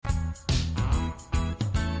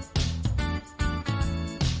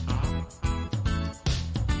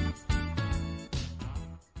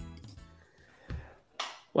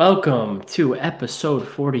Welcome to episode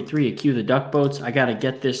 43 of Cue the Duck Boats. I got to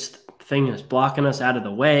get this thing that's blocking us out of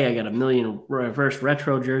the way. I got a million reverse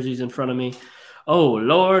retro jerseys in front of me. Oh,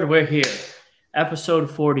 Lord, we're here. Episode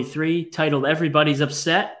 43, titled Everybody's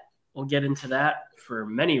Upset. We'll get into that for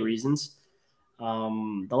many reasons.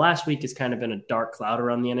 The last week has kind of been a dark cloud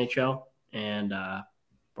around the NHL, and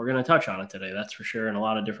we're going to touch on it today, that's for sure, in a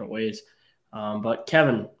lot of different ways. But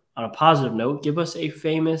Kevin, on a positive note, give us a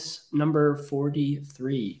famous number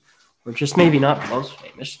 43, or just maybe not the most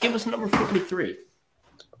famous. Just give us number 43.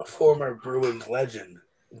 A former Bruins legend,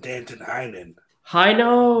 Danton Heinen.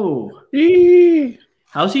 Heino!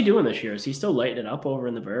 How's he doing this year? Is he still lighting it up over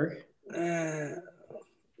in the Berg?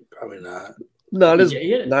 Probably not. Not as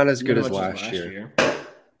good as last year.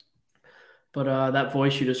 But that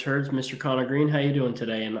voice you just heard is Mr. Connor Green. How you doing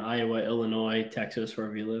today in Iowa, Illinois, Texas,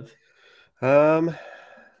 wherever you live?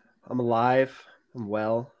 I'm alive. I'm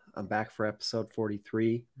well. I'm back for episode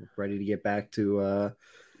 43. Ready to get back to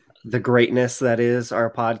the greatness that is our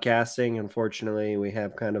podcasting. Unfortunately, we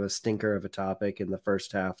have kind of a stinker of a topic in the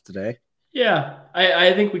first half today. Yeah,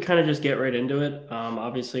 I think we kind of just get right into it.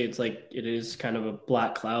 Obviously, it's like it is kind of a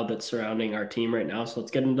black cloud that's surrounding our team right now. So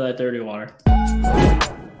let's get into that dirty water.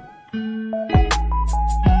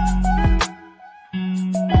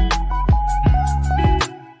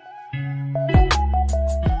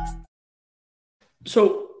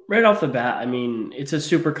 So right off the bat, I mean, it's a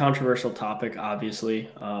super controversial topic, obviously.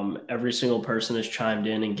 Every single person has chimed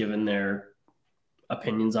in and given their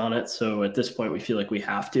opinions on it. So at this point, we feel like we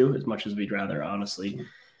have to, as much as we'd rather honestly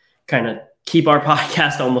kind of keep our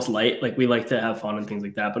podcast almost light. Like we like to have fun and things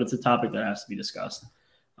like that, but it's a topic that has to be discussed.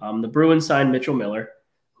 The Bruins signed Mitchell Miller,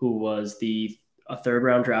 who was a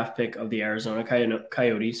third-round draft pick of the Arizona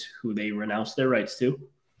Coyotes, who they renounced their rights to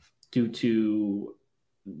due to,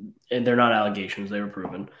 and they're not allegations, they were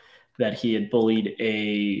proven, that he had bullied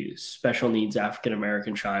a special needs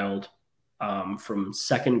African-American child from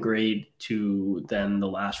second grade to then the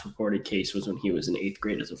last reported case was when he was in eighth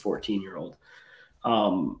grade as a 14-year-old.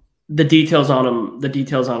 The details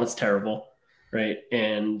on it's terrible, right?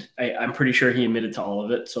 And I'm pretty sure he admitted to all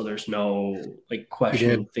of it, so there's no like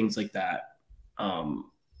questioning things like that.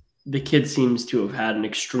 The kid seems to have had an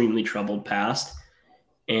extremely troubled past,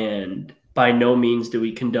 and by no means do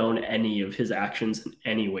we condone any of his actions in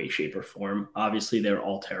any way, shape, or form. Obviously, they're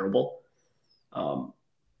all terrible.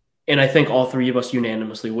 And I think all three of us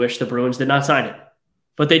unanimously wish the Bruins did not sign him,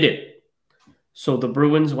 but they did. So the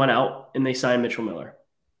Bruins went out and they signed Mitchell Miller.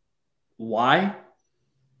 Why?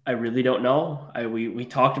 I really don't know. We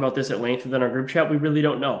talked about this at length within our group chat. We really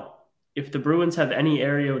don't know. If the Bruins have any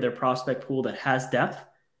area of their prospect pool that has depth,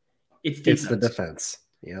 it's defense. It's the defense.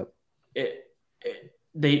 Yep.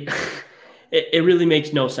 It really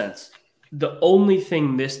makes no sense. The only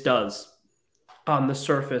thing this does on the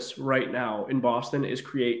surface right now in Boston is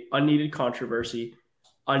create unneeded controversy,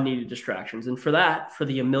 unneeded distractions. And for that, for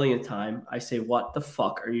the 1,000,000th time, I say, what the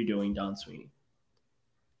fuck are you doing, Don Sweeney?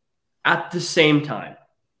 At the same time,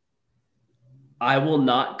 I will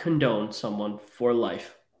not condone someone for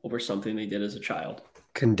life over something they did as a child.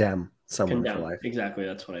 Condemn someone for life. Exactly,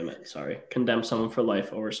 that's what I meant. Sorry. Condemn someone for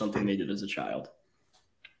life over something they did as a child.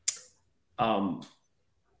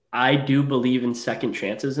 I do believe in second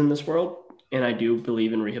chances in this world, and I do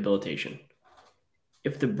believe in rehabilitation.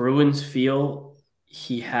 If the Bruins feel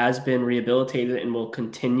he has been rehabilitated and will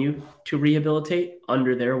continue to rehabilitate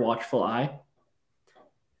under their watchful eye,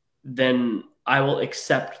 then I will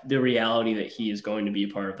accept the reality that he is going to be a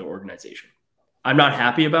part of the organization. I'm not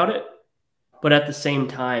happy about it, but at the same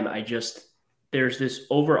time, there's this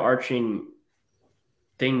overarching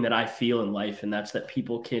thing that I feel in life, and that's that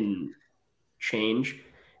people can change,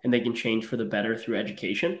 and they can change for the better through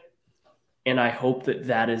education. And I hope that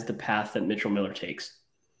that is the path that Mitchell Miller takes.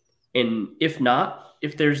 And if not,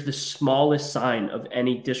 if there's the smallest sign of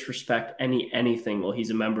any disrespect, anything while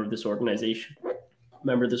he's a member of this organization,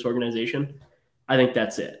 I think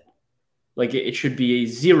that's it. Like it should be a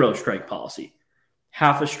 0 strike policy.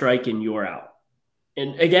 Half a strike and you're out.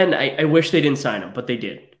 And again, I wish they didn't sign him, but they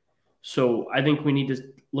did. So I think we need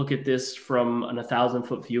to look at this from an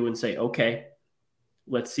 1,000-foot view and say, okay,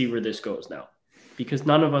 let's see where this goes now. Because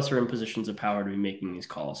none of us are in positions of power to be making these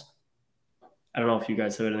calls. I don't know if you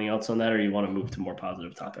guys have anything else on that, or you want to move to more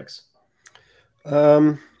positive topics.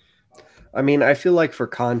 I mean, I feel like for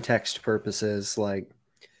context purposes, like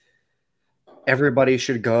everybody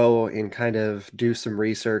should go and kind of do some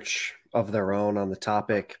research of their own on the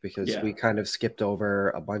topic, because we kind of skipped over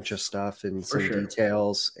a bunch of stuff and some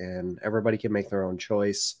details, and everybody can make their own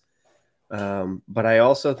choice. But I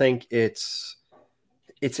also think it's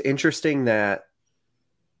interesting that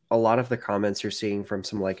a lot of the comments you're seeing from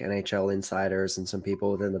some like NHL insiders and some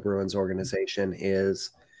people within the Bruins organization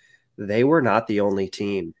is they were not the only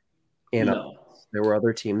team in on No. this. There were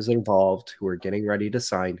other teams involved who were getting ready to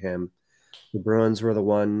sign him. The Bruins were the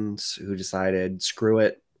ones who decided, screw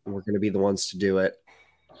it, we're going to be the ones to do it.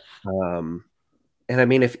 And I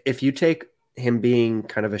mean, if you take him being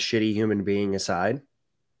kind of a shitty human being aside,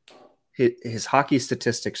 his hockey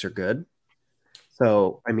statistics are good.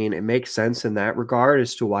 So, I mean, it makes sense in that regard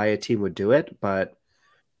as to why a team would do it. But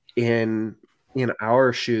in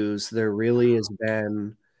our shoes, there really has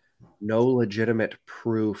been no legitimate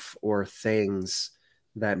proof or things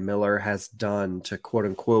that Miller has done to quote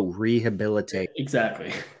unquote rehabilitate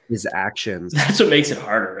Exactly. his actions. That's what makes it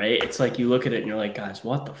harder, right? It's like you look at it and you're like, guys,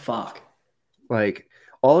 what the fuck? Like,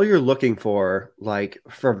 all you're looking for, like,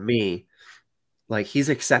 from me, like, he's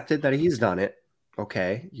accepted that he's done it.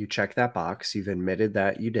 Okay, you check that box. You've admitted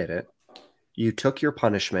that you did it. You took your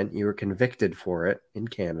punishment. You were convicted for it in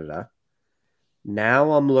Canada.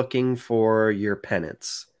 Now I'm looking for your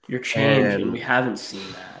penance. Your change, and we haven't seen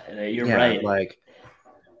that. And you're right. Like,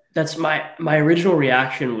 that's my original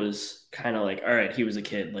reaction was kind of like, all right, he was a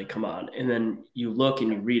kid. Like, come on. And then you look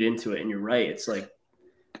and you read into it, and you're right. It's like,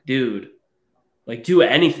 dude, like, do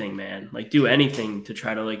anything, man. Like, do anything to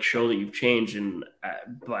try to, like, show that you've changed. And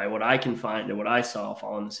by what I can find and what I saw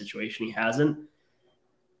following the situation, he hasn't.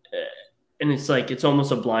 And it's like, it's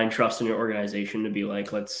almost a blind trust in your organization to be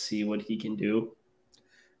like, let's see what he can do.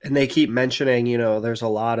 And they keep mentioning, there's a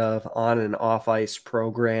lot of on and off ice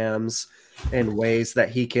programs and ways that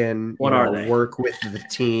he can work with the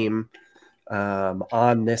team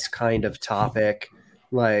on this kind of topic.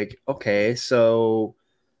 Like, okay, so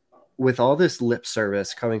with all this lip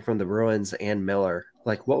service coming from the Bruins and Miller,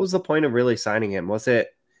 like, what was the point of really signing him? Was it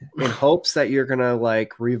in hopes that you're going to,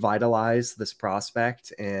 like, revitalize this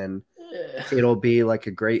prospect and it'll be, like,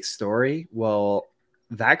 a great story? Well,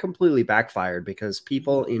 that completely backfired because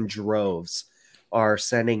people in droves are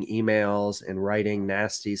sending emails and writing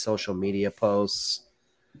nasty social media posts.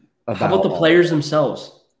 How about the players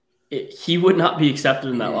themselves? He would not be accepted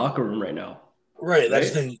in that locker room right now. Right. That's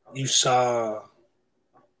the thing. You saw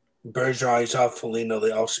Bergeron, you saw Foligno,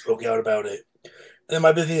 they all spoke out about it. And then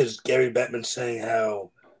my big thing is Gary Bettman saying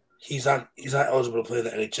how he's not eligible to play in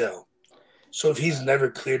the NHL. So if he's never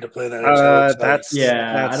cleared to play in the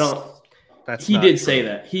NHL, he did say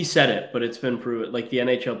that. He said it, but it's been proven. Like, the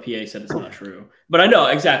NHLPA said it's not true. But I know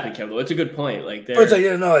exactly, Kevin. It's a good point. Like, but it's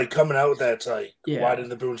like, like coming out with that, it's like, why didn't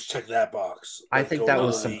the Bruins check that box? Like, I think that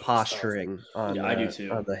was some posturing on I do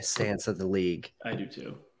too. On the stance of the league. I do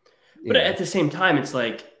too. But at the same time, it's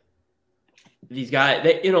like these guys.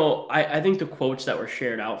 I think the quotes that were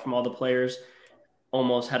shared out from all the players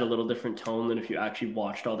almost had a little different tone than if you actually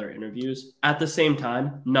watched all their interviews. At the same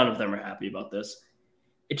time, none of them are happy about this.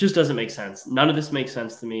 It just doesn't make sense. None of this makes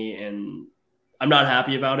sense to me, and I'm not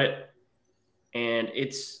happy about it. And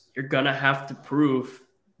you're going to have to prove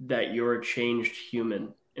that you're a changed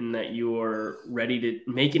human and that you're ready to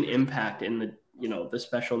make an impact in the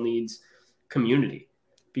special needs community,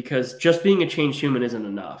 because just being a changed human isn't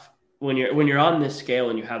enough. When you're on this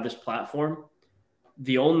scale and you have this platform,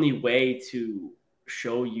 the only way to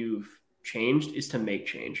show you've changed is to make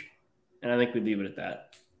change. And I think we leave it at that.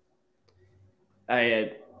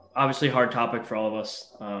 Obviously hard topic for all of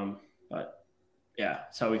us. But yeah,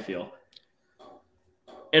 that's how we feel.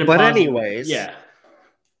 Anyways. Yeah.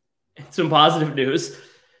 Some positive news.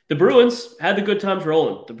 The Bruins had the good times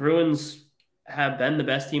rolling. The Bruins have been the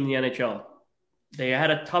best team in the NHL. They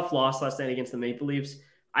had a tough loss last night against the Maple Leafs.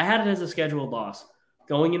 I had it as a scheduled loss.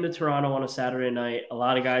 Going into Toronto on a Saturday night, a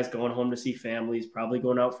lot of guys going home to see families, probably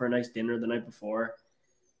going out for a nice dinner the night before.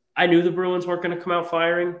 I knew the Bruins weren't going to come out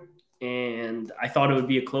firing, and I thought it would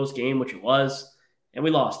be a close game, which it was, and we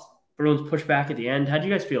lost. Bruins pushed back at the end. How did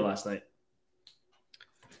you guys feel last night?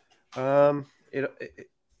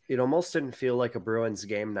 It almost didn't feel like a Bruins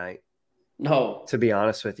game night. No. To be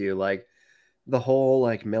honest with you, like the whole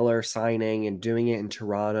like Miller signing and doing it in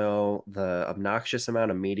Toronto, the obnoxious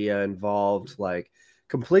amount of media involved, like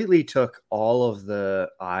completely took all of the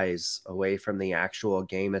eyes away from the actual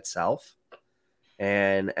game itself.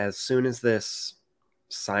 And as soon as this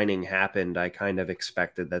signing happened, I kind of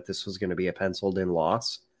expected that this was going to be a penciled in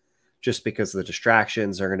loss, just because the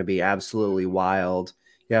distractions are going to be absolutely wild.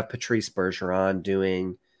 You have Patrice Bergeron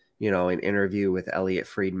doing, an interview with Elliot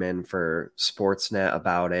Friedman for Sportsnet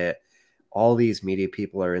about it. All these media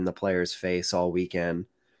people are in the player's face all weekend.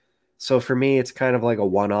 So for me, it's kind of like a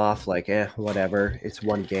one-off, like, whatever. It's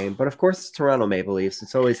one game. But of course, it's Toronto Maple Leafs.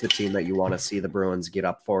 It's always the team that you want to see the Bruins get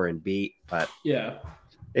up for and beat. But yeah,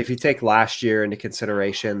 if you take last year into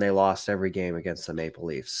consideration, they lost every game against the Maple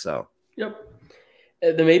Leafs. So, Yep.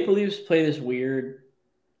 The Maple Leafs play this weird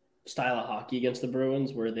style of hockey against the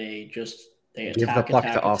Bruins where they give the puck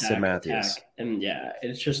to Austin attack, Matthews. and yeah,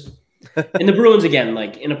 it's just. And the Bruins again,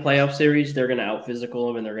 like in a playoff series, they're going to out physical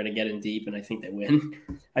them and they're going to get in deep, and I think they win.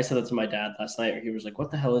 I said that to my dad last night. He was like, "What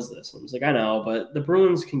the hell is this?" I was like, "I know, but the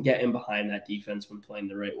Bruins can get in behind that defense when playing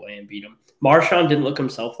the right way and beat them." Marchand didn't look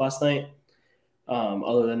himself last night.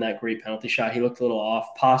 Other than that great penalty shot, he looked a little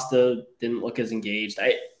off. Pasta didn't look as engaged.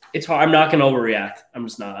 It's hard. I'm not going to overreact. I'm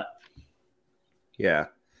just not. Yeah.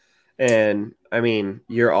 And, I mean,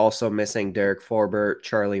 you're also missing Derek Forbert,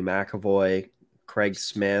 Charlie McAvoy, Craig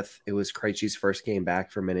Smith. It was Krejci's first game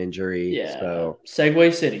back from an injury. Yeah. So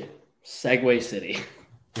Segway City.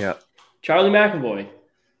 Yeah. Charlie McAvoy,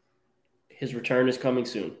 his return is coming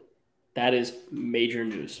soon. That is major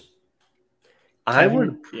news. I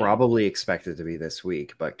would probably expect it to be this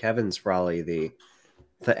week, but Kevin's probably the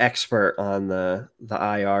expert on the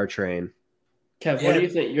IR train. Kev, what do you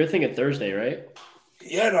think? You're thinking Thursday, right?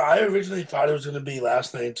 Yeah, no, I originally thought it was going to be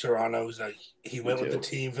last night in Toronto. It was like he went with the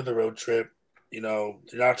team for the road trip. You know,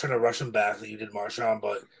 they're not trying to rush him back like you did Marchand,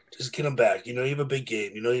 but just get him back. You know, you have a big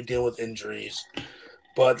game. You know, you're dealing with injuries.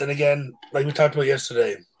 But then again, like we talked about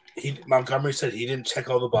yesterday, Montgomery said he didn't check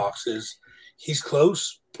all the boxes. He's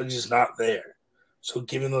close, but he's just not there. So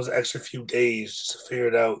give him those extra few days just to figure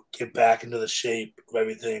it out, get back into the shape of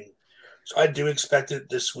everything. So I do expect it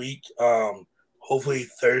this week. Hopefully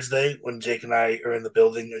Thursday when Jake and I are in the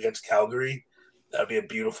building against Calgary. That'd be a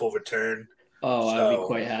beautiful return. Oh, I'd be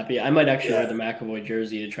quite happy. I might actually wear the McAvoy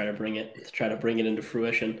jersey to try to bring it into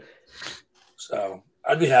fruition. So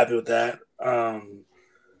I'd be happy with that. But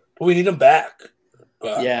we need him back.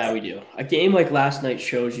 Yeah, we do. A game like last night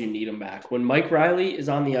shows you need him back. When Mike Riley's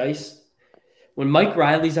on the ice with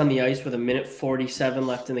a minute 47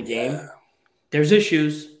 left in the game, there's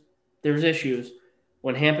issues.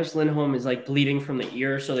 When Hampus Lindholm is like bleeding from the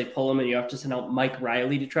ear, so they pull him and you have to send out Mike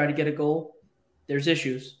Riley to try to get a goal, there's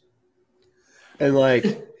issues. And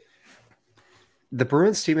like the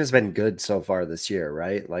Bruins team has been good so far this year,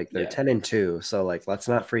 right? Like they're 10-2, so like let's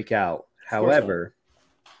not freak out. However,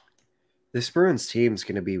 this Bruins team is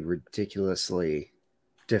going to be ridiculously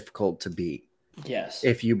difficult to beat. Yes.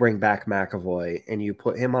 If you bring back McAvoy and you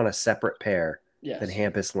put him on a separate pair than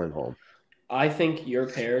Hampus Lindholm. I think your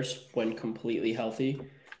pairs, when completely healthy,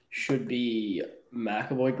 should be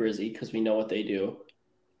McAvoy Grizzy because we know what they do.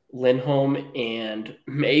 Lindholm and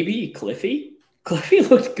maybe Cliffy. Cliffy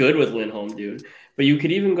looked good with Lindholm, dude. But you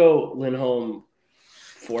could even go Lindholm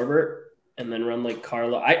Forbert and then run like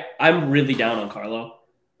Carlo. I'm really down on Carlo.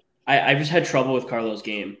 I just had trouble with Carlo's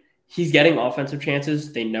game. He's getting offensive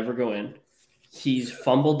chances. They never go in. He's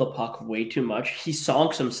fumbled the puck way too much. He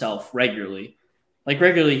sonks himself regularly. Like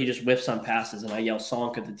regularly, he just whiffs on passes, and I yell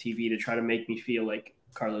 "sonk" at the TV to try to make me feel like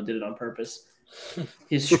Carlo did it on purpose.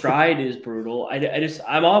 His stride is brutal.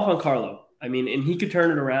 I'm off on Carlo. I mean, and he could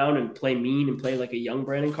turn it around and play mean and play like a young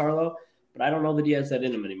Brandon Carlo, but I don't know that he has that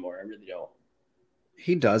in him anymore. I really don't.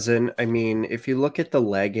 He doesn't. I mean, if you look at the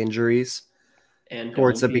leg injuries and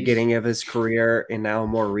towards the beginning of his career, and now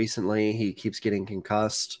more recently, he keeps getting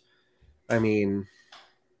concussed. I mean,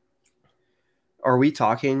 are we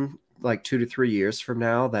talking like 2 to 3 years from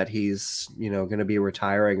now that he's, going to be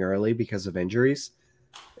retiring early because of injuries?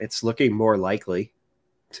 It's looking more likely,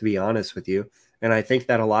 to be honest with you. And I think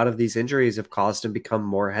that a lot of these injuries have caused him to become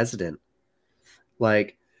more hesitant.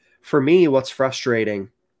 Like, for me, what's frustrating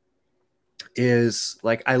is,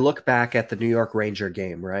 like, I look back at the New York Ranger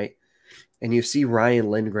game, right? And you see Ryan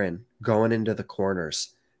Lindgren going into the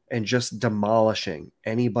corners and just demolishing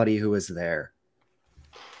anybody who is there.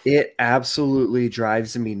 It absolutely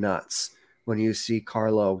drives me nuts when you see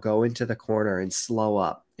Carlo go into the corner and slow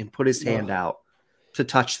up and put his hand out to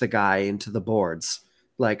touch the guy into the boards.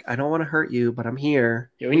 Like, I don't want to hurt you, but I'm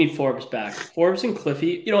here. Yeah, we need Forbes back. Forbes and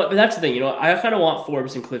Cliffy. But that's the thing. I kind of want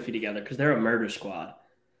Forbes and Cliffy together because they're a murder squad.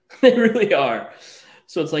 They really are.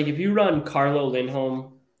 So it's like if you run Carlo,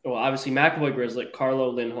 Lindholm, well, obviously McAvoy, Grizzly, Carlo,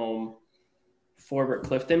 Lindholm, Forbert,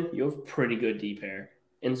 Clifton, you have pretty good D pair.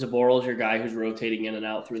 And Zaboral is your guy who's rotating in and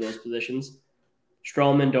out through those positions.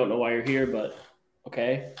 Stroman, don't know why you're here, but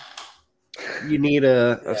okay. You need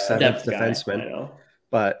a seventh defenseman.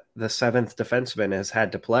 But the seventh defenseman has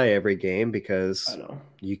had to play every game because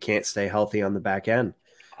you can't stay healthy on the back end.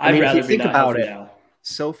 I'd rather if you think about it now.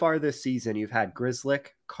 So far this season, you've had Grzelcyk,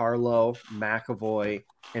 Carlo, McAvoy,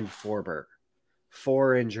 and Forbert.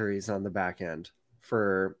 4 injuries on the back end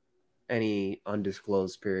for any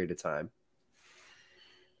undisclosed period of time.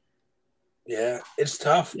 Yeah, it's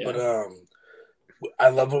tough, but I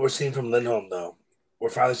love what we're seeing from Lindholm, though. We're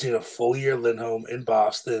finally seeing a full year Lindholm in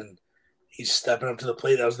Boston. He's stepping up to the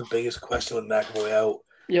plate. That was the biggest question with McAvoy out.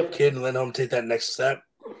 Yep. Can Lindholm take that next step?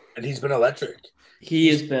 And he's been electric.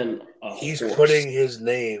 He's been He's putting his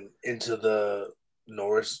name into the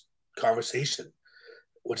Norris conversation,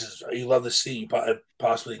 which is you love to see.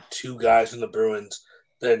 Possibly two guys from the Bruins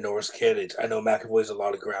that are Norris candidates. I know McAvoy has a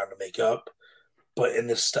lot of ground to make up, but in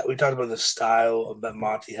this, we talked about the style that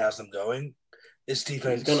Monty has them going. This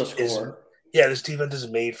defense this defense is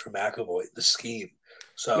made for McAvoy. The scheme.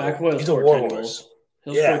 So McAvoy he's a warhorse.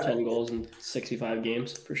 He'll score 10 goals in 65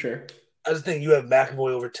 games for sure. I just think you have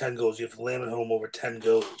McAvoy over 10 goals. You have Lindholm over 10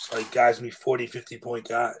 goals. Like, guys be 40, 50-point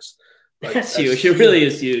guys. Like, that's huge. It really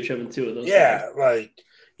is huge having two of those. Yeah, guys. Like,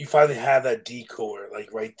 you finally have that decor,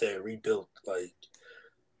 like, right there, rebuilt. Like,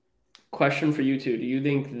 question for you two. Do you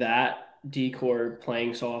think that decor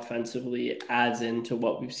playing so offensively adds into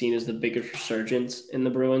what we've seen as the biggest resurgence in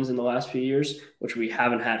the Bruins in the last few years, which we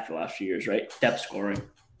haven't had for the last few years, right? Depth scoring.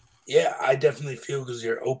 Yeah, I definitely feel because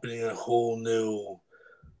you're opening a whole new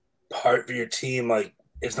part for your team. Like,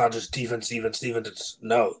 it's not just defense. It's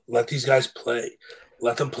no, let these guys play.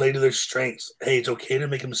 Let them play to their strengths. Hey, it's okay to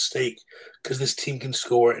make a mistake because this team can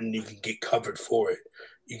score and you can get covered for it.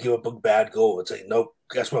 You give up a bad goal. It's like, nope,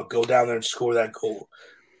 guess what? Go down there and score that goal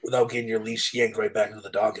without getting your leash yanked right back into the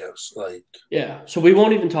doghouse. Like, yeah. So we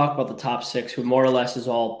won't even talk about the top six, who more or less is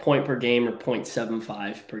all point per game or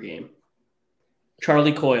 0.75 per game.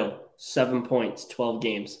 Charlie Coyle, 7 points, 12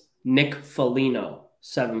 games. Nick Foligno,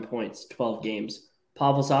 7 points, 12 games.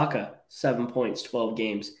 Pavel Zacha, 7 points, 12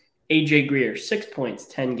 games. AJ Greer, 6 points,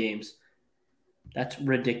 10 games. That's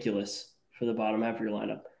ridiculous for the bottom half of your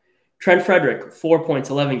lineup. Trent Frederick, 4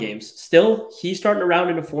 points, 11 games. Still, he's starting to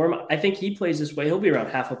round into form. I think he plays this way. He'll be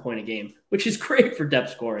around half a point a game, which is great for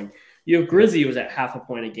depth scoring. You have Grizzy, who's at half a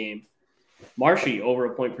point a game. Marshy, over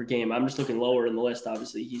a point per game. I'm just looking lower in the list.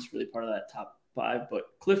 Obviously, he's really part of that top 5. But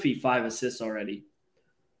Cliffy, 5 assists already.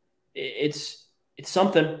 It's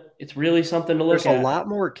something. It's really something to look at. There's a lot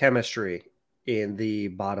more chemistry in the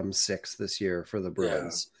bottom 6 this year for the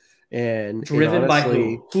Bruins. Yeah. And driven by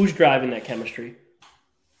who? Who's driving that chemistry?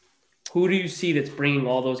 Who do you see that's bringing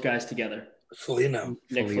all those guys together? Foligno.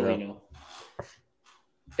 Nick Foligno.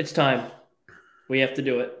 It's time. We have to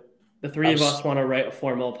do it. The three of us want to write a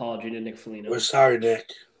formal apology to Nick Foligno. We're sorry,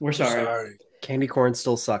 Nick. We're sorry. Candy corn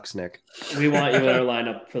still sucks, Nick. We want you in our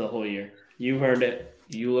lineup for the whole year. You've earned it.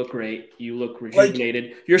 You look great. You look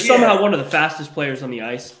rejuvenated. You're somehow one of the fastest players on the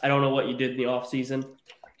ice. I don't know what you did in the offseason.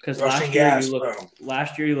 Because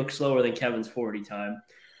last year you looked slower than Kevin's 40 time.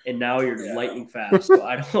 And now you're lightning fast. So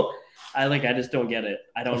I just don't get it.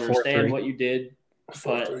 I don't understand what you did,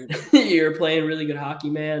 but you're playing really good hockey,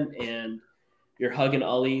 man, and you're hugging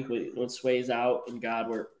Ully when Sway's out. And God,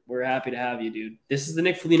 we're happy to have you, dude. This is the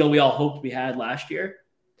Nick Foligno we all hoped we had last year.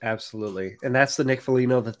 Absolutely, and that's the Nick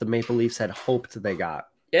Foligno that the Maple Leafs had hoped they got.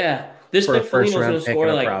 Yeah, this Nick Foligno's going to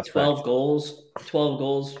score like 12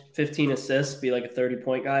 goals, 15 assists, be like a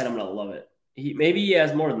 30-point guy, and I'm going to love it. Maybe he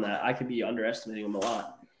has more than that. I could be underestimating him a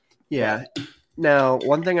lot. Yeah. Now,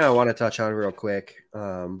 one thing I want to touch on real quick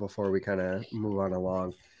before we kind of move on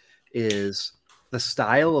along is the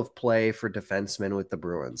style of play for defensemen with the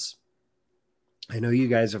Bruins. I know you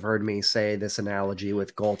guys have heard me say this analogy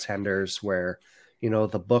with goaltenders where,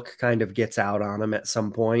 the book kind of gets out on them at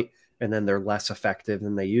some point and then they're less effective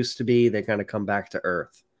than they used to be. They kind of come back to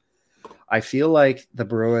earth. I feel like the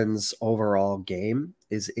Bruins' overall game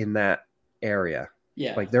is in that area.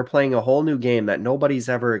 Yeah. Like they're playing a whole new game that nobody's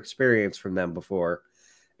ever experienced from them before.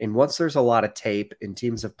 And once there's a lot of tape and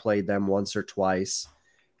teams have played them once or twice,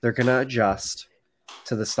 they're going to adjust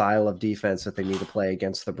to the style of defense that they need to play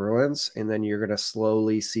against the Bruins. And then you're going to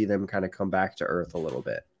slowly see them kind of come back to earth a little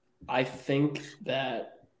bit. I think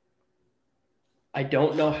that I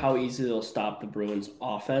don't know how easily they'll stop the Bruins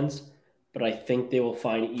offense, but I think they will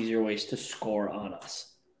find easier ways to score on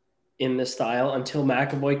us in this style until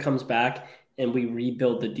McAvoy comes back and we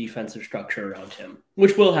rebuild the defensive structure around him,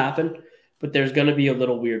 which will happen, but there's going to be a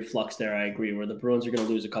little weird flux there, I agree, where the Bruins are going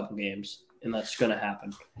to lose a couple games, and that's going to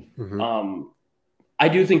happen. Mm-hmm. I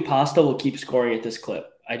do think Pasta will keep scoring at this clip.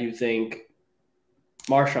 I do think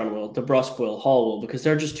Marchand will, DeBrusk will, Hall will, because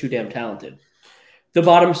they're just too damn talented. The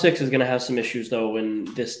bottom 6 is going to have some issues, though, when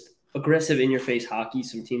this aggressive in-your-face hockey,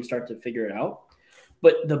 some teams start to figure it out.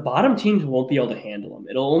 But the bottom teams won't be able to handle them.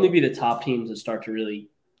 It'll only be the top teams that start to really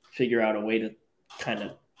figure out a way to kind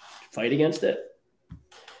of fight against it.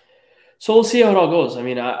 So we'll see how it all goes. I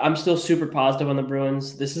mean, I'm still super positive on the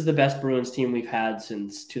Bruins. This is the best Bruins team we've had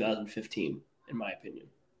since 2015, in my opinion.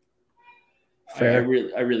 Fair.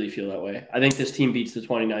 I really feel that way. I think this team beats the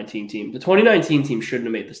 2019 team. The 2019 team shouldn't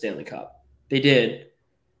have made the Stanley Cup. They did,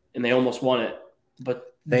 and they almost won it.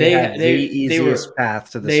 But they had the easiest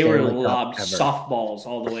path to the Stanley Cup ever. They were lobbed softballs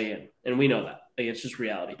all the way in, and we know that. Like, it's just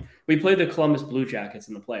reality. We played the Columbus Blue Jackets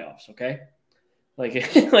in the playoffs, okay?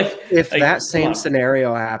 If that same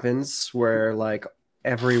scenario happens where like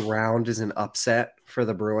every round is an upset for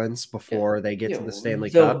the Bruins before they get to the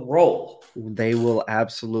Stanley Cup, they will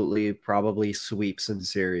absolutely probably sweep some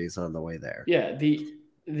series on the way there. Yeah,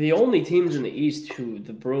 the only teams in the East who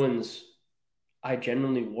the Bruins I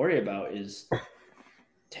genuinely worry about is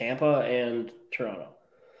Tampa and Toronto.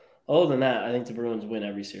 Other than that, I think the Bruins win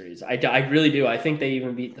every series. I really do. I think they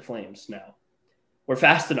even beat the Flames now. We're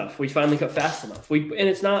fast enough. We finally got fast enough. And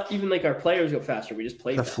it's not even like our players go faster. We just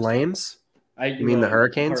play the faster. Flames? You mean the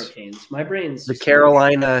Hurricanes? Hurricanes. My brain's the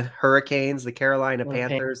Carolina Hurricanes, the Carolina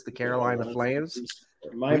Panthers, the Carolina Flames.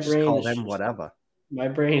 My brain just call them whatever. My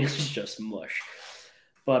brain is just mush.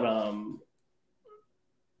 But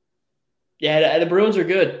yeah, the Bruins are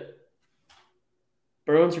good.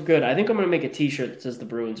 Bruins are good. I think I'm going to make a T-shirt that says the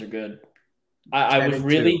Bruins are good. I was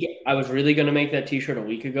really going to make that T-shirt a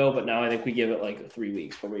week ago, but now I think we give it like 3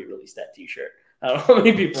 weeks before we release that T-shirt. I don't know how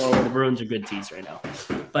many people are wearing the Bruins are good tees right now.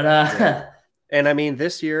 But and I mean,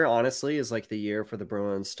 this year honestly is like the year for the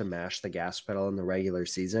Bruins to mash the gas pedal in the regular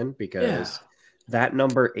season because that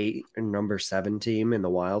number 8 and number 7 team in the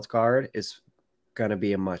wild card is going to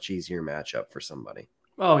be a much easier matchup for somebody.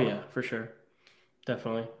 Oh yeah, for sure.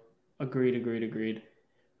 Definitely. Agreed.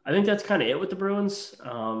 I think that's kind of it with the Bruins.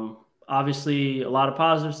 Obviously, a lot of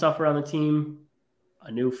positive stuff around the team,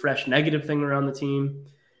 a new, fresh, negative thing around the team.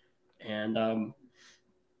 And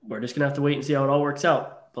we're just going to have to wait and see how it all works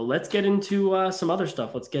out. But let's get into some other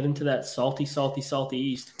stuff. Let's get into that salty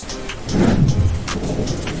East.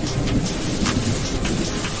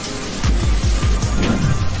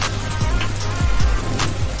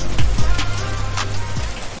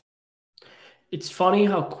 It's funny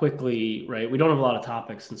how quickly, right? We don't have a lot of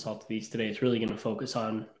topics in Salty East today. It's really going to focus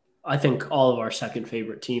on, I think, all of our second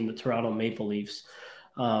favorite team, the Toronto Maple Leafs.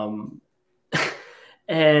 And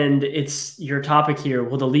it's your topic here.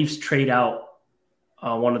 Will the Leafs trade out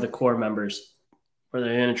one of the core members? Or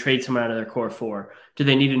they're going to trade someone out of their core 4? Do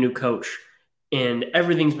they need a new coach? And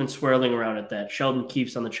everything's been swirling around at that. Sheldon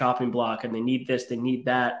Keefe's on the chopping block, and they need this, they need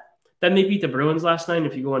that. Then they beat the Bruins last night. And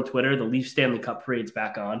if you go on Twitter, the Leafs Stanley Cup parade's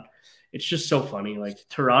back on. It's just so funny. Like,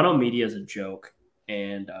 Toronto media is a joke.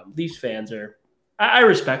 And Leafs fans are – I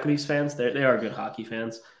respect Leafs fans. They are good hockey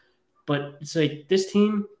fans. But it's like, this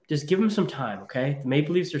team, just give them some time, okay? The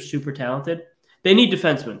Maple Leafs are super talented. They need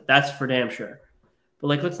defensemen. That's for damn sure. But,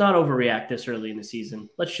 like, let's not overreact this early in the season.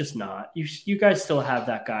 Let's just not. You guys still have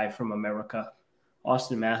that guy from America,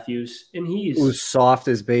 Austin Matthews, and he's – who's soft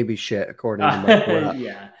as baby shit, according to Mike.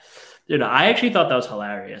 Yeah. Dude, I actually thought that was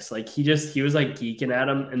hilarious. Like, he was like geeking at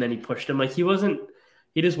him, and then he pushed him. Like, he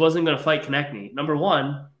just wasn't going to fight Konechny. Number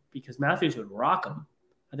one, because Matthews would rock him.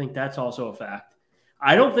 I think that's also a fact.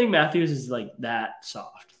 I don't think Matthews is like that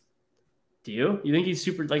soft. Do you? You think he's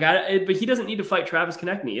super like? But he doesn't need to fight Travis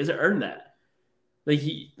Konechny. He hasn't earned that.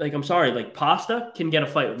 I'm sorry. Like, Pasta can get a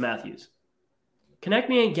fight with Matthews.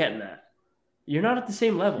 Konechny ain't getting that. You're not at the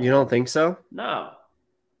same level. You don't think so? No.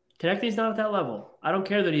 Konechny's not at that level. I don't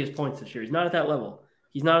care that he has points this year. He's not at that level.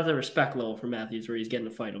 He's not at the respect level for Matthews where he's getting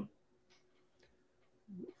to fight him.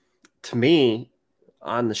 To me,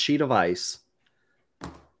 on the sheet of ice,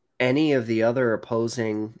 any of the other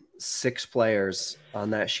opposing 6 players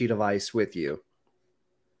on that sheet of ice with you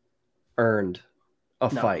earned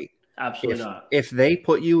a fight. Absolutely not. If they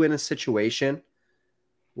put you in a situation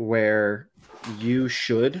where you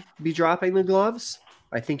should be dropping the gloves,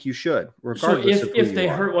 I think you should, regardless of who if they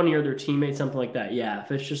are. hurt one of your other teammates, something like that, yeah.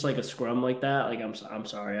 If it's just like a scrum like that, like I'm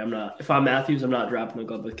sorry, I'm not. If I'm Matthews, I'm not dropping the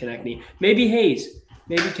glove with Konechny. Maybe Hayes,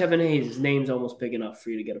 maybe Kevin Hayes. His name's almost big enough for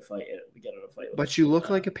you to get a fight. But you look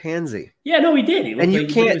like a pansy. Yeah, no, he did. And you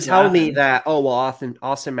can't tell me that. Oh well,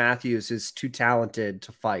 Austin Matthews is too talented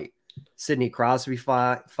to fight. Sidney Crosby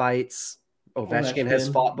fights. Ovechkin has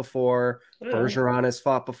fought before. Bergeron has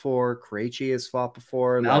fought before. Krejci has fought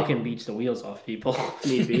before. Malkin beats the wheels off people.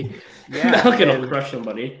 Need be. Malkin will crush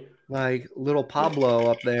somebody. Like little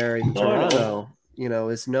Pablo up there in Toronto,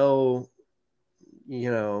 is no, I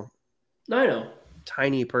know,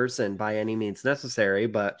 tiny person by any means necessary,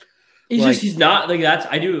 but he's not like that's.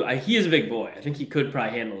 He is a big boy. I think he could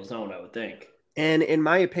probably handle his own. I would think. And in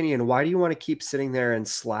my opinion, why do you want to keep sitting there and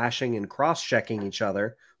slashing and cross-checking each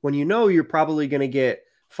other when you're probably going to get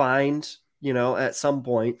fined, at some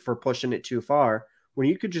point for pushing it too far, when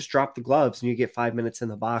you could just drop the gloves and you get 5 minutes in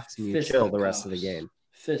the box and you chill the rest of the game.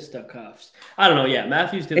 Fisticuffs. I don't know. Yeah,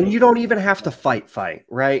 Matthews did. And you don't even have to fight,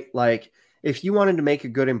 right? Like, if you wanted to make a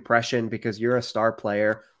good impression because you're a star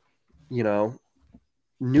player,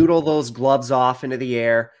 noodle those gloves off into the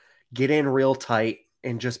air, get in real tight,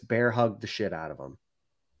 and just bear hug the shit out of him.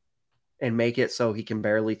 And make it so he can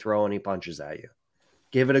barely throw any punches at you.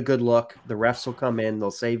 Give it a good look. The refs will come in.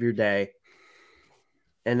 They'll save your day.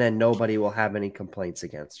 And then nobody will have any complaints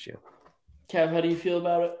against you. Kev, how do you feel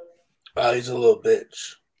about it? He's a little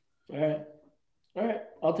bitch. All right.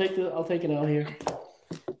 I'll take an L here.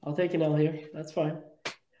 I'll take an L here. That's fine.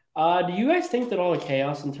 Do you guys think that all the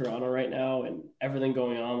chaos in Toronto right now and everything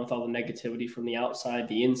going on with all the negativity from the outside,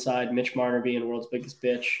 the inside, Mitch Marner being the world's biggest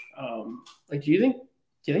bitch, do you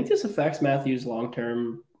think this affects Matthews'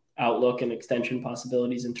 long-term outlook and extension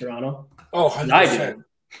possibilities in Toronto? Oh, 100%.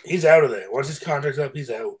 He's out of there. Once his contract's up,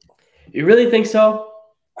 he's out. You really think so?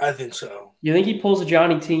 I think so. You think he pulls a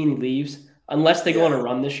Johnny T and he leaves? Unless they go on a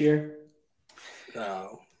run this year?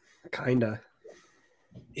 No. Kinda.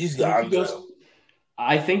 He's gone,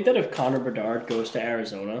 I think that if Connor Bedard goes to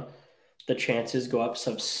Arizona, the chances go up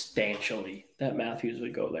substantially that Matthews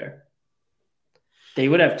would go there. They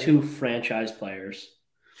would have 2 franchise players.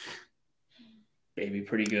 Maybe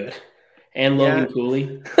pretty good. And Logan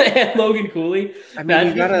Cooley. I mean,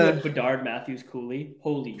 you gotta Bedard, Matthews, Cooley.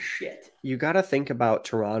 Holy shit. You gotta think about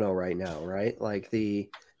Toronto right now, right? Like the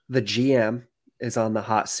GM is on the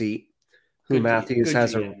hot seat, who Matthews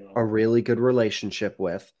has a really good relationship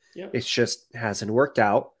with. Yep. It just hasn't worked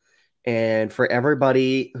out. And for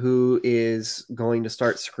everybody who is going to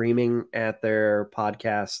start screaming at their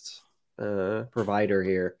podcast provider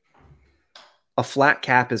here, a flat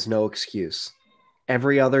cap is no excuse.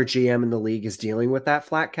 Every other GM in the league is dealing with that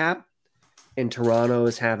flat cap, and Toronto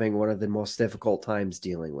is having one of the most difficult times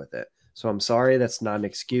dealing with it. So I'm sorry, that's not an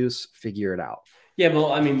excuse. Figure it out. Yeah,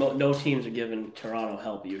 well, I mean, no teams are giving Toronto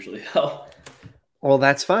help usually, though. Well,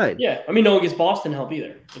 that's fine. Yeah, I mean, no one gets Boston help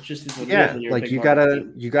either. It's just you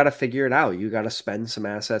gotta figure it out. You gotta spend some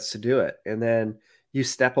assets to do it, and then you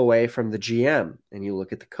step away from the GM and you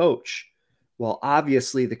look at the coach. Well,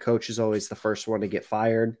 obviously, the coach is always the first one to get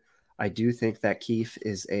fired. I do think that Keefe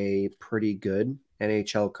is a pretty good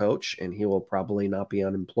NHL coach, and he will probably not be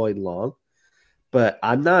unemployed long. But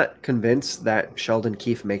I'm not convinced that Sheldon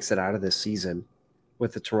Keefe makes it out of this season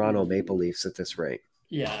with the Toronto Maple Leafs at this rate.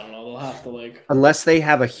 Yeah, I don't know. They'll have to unless they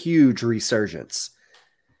have a huge resurgence.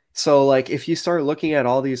 So if you start looking at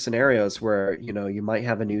all these scenarios where, you might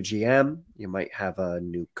have a new GM, you might have a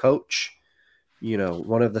new coach,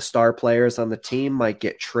 one of the star players on the team might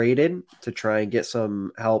get traded to try and get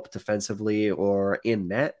some help defensively or in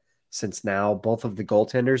net, since now both of the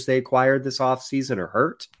goaltenders they acquired this offseason are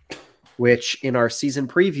hurt, which in our season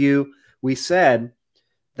preview, we said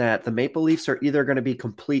that the Maple Leafs are either going to be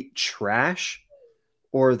complete trash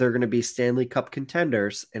or they're going to be Stanley Cup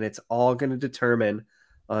contenders, and it's all going to determine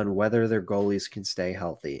on whether their goalies can stay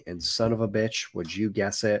healthy. And son of a bitch, would you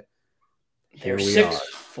guess it? They're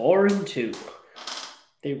 6-4-2.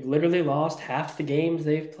 They've literally lost half the games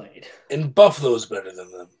they've played. And Buffalo's better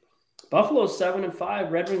than them. Buffalo's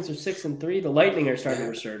 7-5. Red Wings are 6-3. The Lightning are starting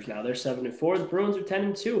to resurge now. They're 7-4. The Bruins are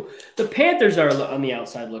 10-2. The Panthers are on the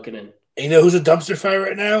outside looking in. And you know who's a dumpster fire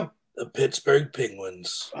right now? The Pittsburgh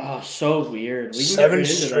Penguins. Oh, so weird. 7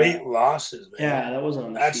 straight losses, man. Yeah, that wasn't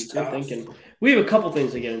on the sheet. Tough. Thinking. We have a couple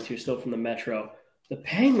things to get into still from the Metro. The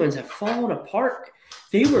Penguins have fallen apart.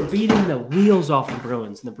 They were beating the wheels off the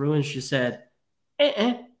Bruins, and the Bruins just said,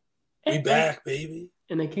 we back, baby.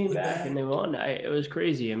 And they came back and they won. It was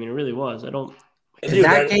crazy. I mean, it really was.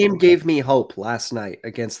 That game gave me hope last night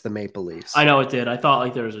against the Maple Leafs. I know it did. I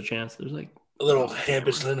thought there was a chance. There's a little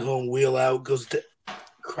Hampus Lindholm wheel out, goes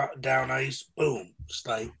down ice, boom,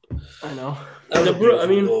 snipe. I know.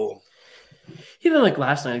 Goal. Even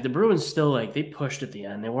last night, the Bruins still they pushed at the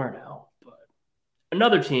end. They weren't out. But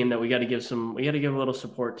another team that we got to give a little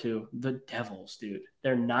support to, the Devils, dude.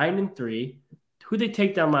 They're 9-3. Who they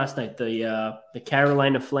take down last night? The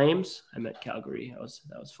Carolina Flames. I met Calgary. That was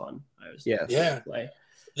fun. Play.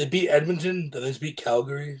 They beat Edmonton. Then they beat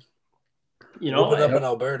Calgary. Up in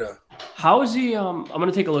Alberta. How is he? I'm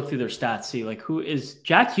gonna take a look through their stats. See, who is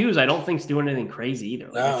Jack Hughes? I don't think is doing anything crazy either.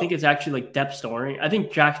 No. I think it's actually depth scoring. I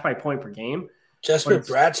think Jack's by point per game. Jesper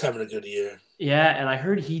Bratt's having a good year. Yeah, and I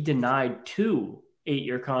heard he denied 2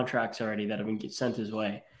 8-year contracts already that have been sent his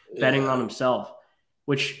way, betting on himself.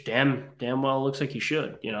 Which damn well looks like he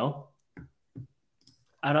should. I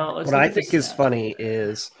don't. What I think is funny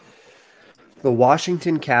is the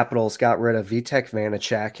Washington Capitals got rid of Vitek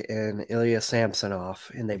Vanacek and Ilya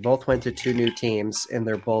Samsonov, and they both went to 2 new teams, and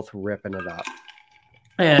they're both ripping it up.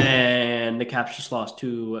 And the Caps just lost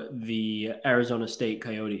to the Arizona State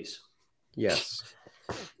Coyotes. Yes.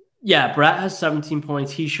 Yeah, Bratt has 17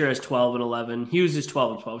 points. He sure has 12 and 11. Hughes is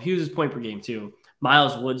 12 and 12. Hughes is point per game too.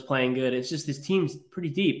 Miles Wood's playing good. It's just this team's pretty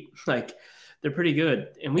deep. Like, they're pretty good.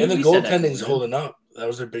 And the we said that goaltending's before. holding up. That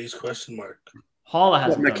was their biggest question mark. Halla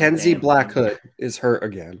hasn't done Mackenzie anything. Blackhood is hurt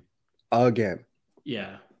again.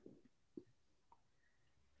 Yeah.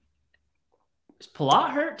 Is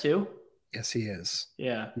Palat hurt too? Yes, he is.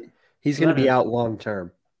 Yeah. He's going to be out long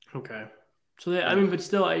term. Okay. So, but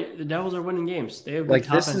still, the Devils are winning games. They have Like,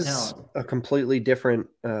 top this end is talent. a completely different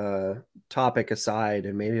topic aside,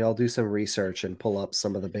 and maybe I'll do some research and pull up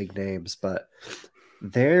some of the big names, but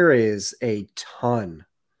there is a ton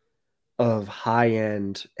of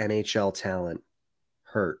high-end NHL talent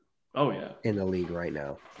hurt Oh, yeah. in the league right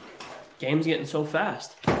now. Game's getting so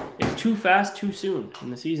fast. It's too fast, too soon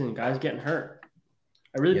in the season. Guys getting hurt.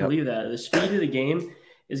 I really believe that. The speed of the game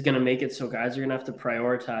is going to make it so guys are going to have to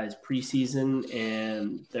prioritize preseason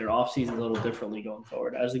and their offseason a little differently going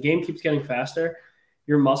forward. As the game keeps getting faster,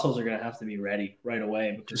 your muscles are going to have to be ready right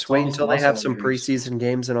away. Just wait until they have some preseason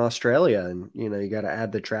games in Australia, and you got to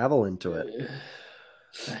add the travel into it.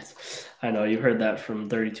 I know you've heard that from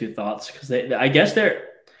 32 Thoughts because I guess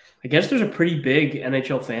there's a pretty big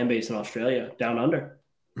NHL fan base in Australia down under.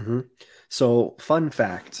 Mm-hmm. So, fun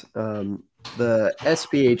fact: the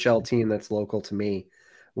SPHL team that's local to me,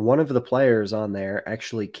 one of the players on there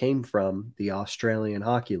actually came from the Australian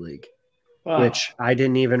Hockey League, which I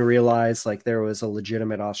didn't even realize like there was a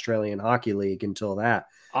legitimate Australian Hockey League until that.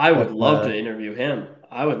 I would love to interview him.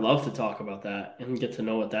 I would love to talk about that and get to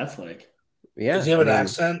know what that's like. Yeah. Does he have an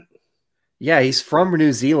accent? Yeah, he's from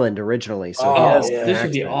New Zealand originally. So this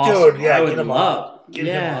would be awesome. Dude, yeah, I would love. Get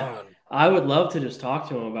him on. I would love to just talk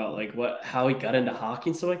to him about like how he got into hockey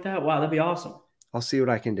and stuff like that. Wow, that'd be awesome. I'll see what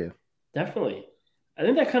I can do. Definitely. I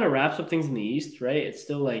think that kind of wraps up things in the East, right? It's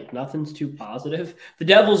still like nothing's too positive. The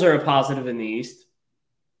Devils are a positive in the East.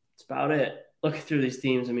 That's about it. Looking through these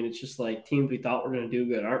teams, I mean, it's just like teams we thought were going to do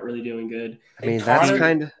good aren't really doing good. I mean, that's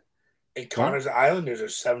kind of. And Connor's Islanders are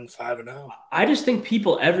 7-5-0. I just think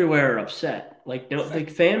people everywhere are upset. Like,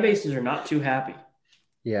 fan bases are not too happy.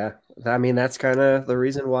 Yeah, I mean, that's kind of the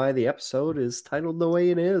reason why the episode is titled the way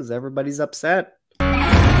it is. Everybody's upset.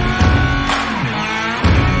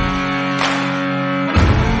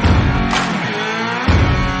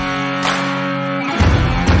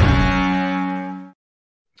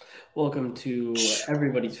 Welcome to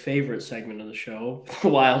everybody's favorite segment of the show,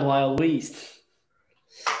 Wild Wild West.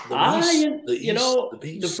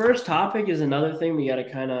 The first topic is another thing we got to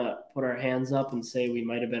kind of put our hands up and say we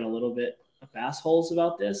might have been a little bit of assholes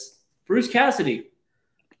about this. Bruce Cassidy,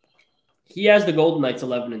 he has the Golden Knights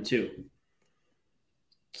 11-2.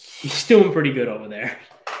 He's doing pretty good over there.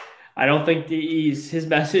 I don't think his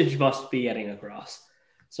message must be getting across.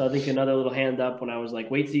 So I think another little hand up when I was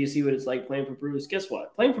like, wait till you see what it's like playing for Bruce. Guess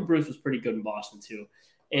what? Playing for Bruce was pretty good in Boston too.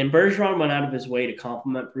 And Bergeron went out of his way to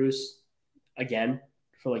compliment Bruce again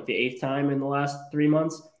for like the 8th time in the last 3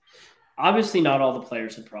 months. Obviously, not all the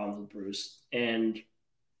players had problems with Bruce. And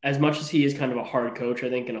as much as he is kind of a hard coach, I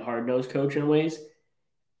think, and a hard-nosed coach in ways,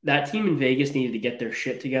 that team in Vegas needed to get their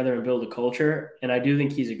shit together and build a culture. And I do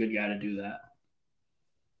think he's a good guy to do that.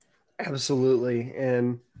 Absolutely.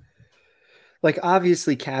 And like,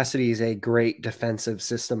 obviously, Cassidy is a great defensive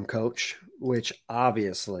system coach, which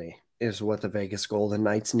obviously is what the Vegas Golden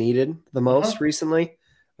Knights needed the most recently,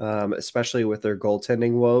 especially with their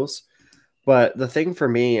goaltending woes. But the thing for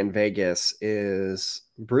me in Vegas is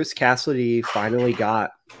Bruce Cassidy finally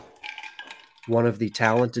got one of the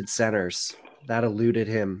talented centers that eluded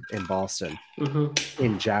him in Boston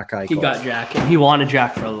in Jack Eichel. He got Jack, and he wanted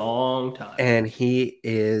Jack for a long time. And he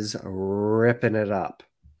is ripping it up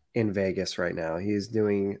in Vegas right now. He's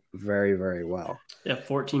doing very, very well. Yeah,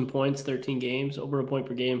 14 points, 13 games, over a point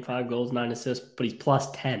per game, 5 goals, 9 assists, but he's plus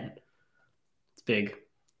 10. It's big.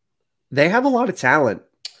 They have a lot of talent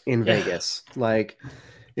in Vegas. Like,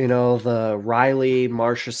 the Riley,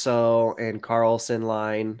 Marchessault, and Carlson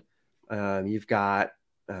line. You've got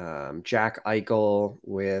Jack Eichel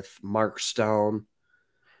with Mark Stone.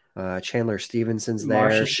 Chandler Stevenson's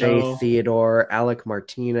there. Shea Theodore, Alec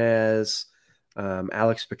Martinez,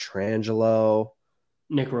 Alex Pietrangelo,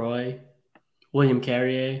 Nick Roy, William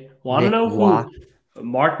Carrier. Want to know who?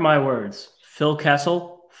 Mark my words. Phil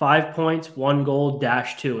Kessel, 5 points, 1 goal,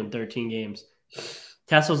 -2 in 13 games.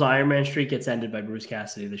 Kessel's Ironman streak gets ended by Bruce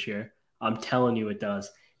Cassidy this year. I'm telling you it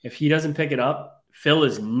does. If he doesn't pick it up, Phil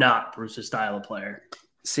is not Bruce's style of player.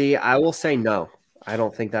 See, I will say no. I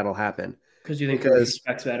don't think that'll happen. Because you think Bruce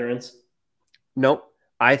respects veterans? Nope.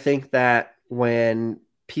 I think that when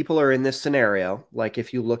people are in this scenario, like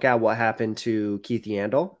if you look at what happened to Keith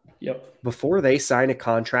Yandel, before they sign a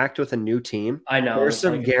contract with a new team, I know there's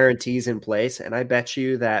some guarantees in place. And I bet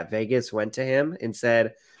you that Vegas went to him and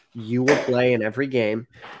said, You will play in every game.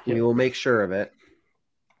 Yep. We will make sure of it.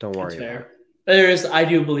 Don't worry That's about fair. I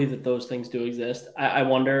do believe that those things do exist. I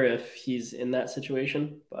wonder if he's in that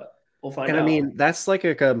situation, but we'll find And out. I mean, that's like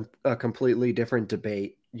a completely different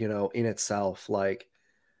debate, in itself. Like,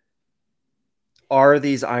 are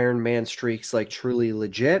these Iron Man streaks like truly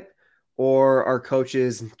legit? Or are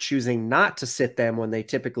coaches choosing not to sit them when they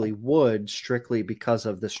typically would strictly because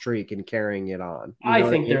of the streak and carrying it on? I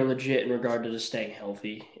think they're legit in regard to just staying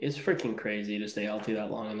healthy. It's freaking crazy to stay healthy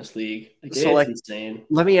that long in this league. It's insane.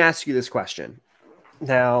 Let me ask you this question.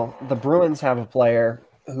 Now, the Bruins have a player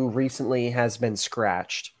who recently has been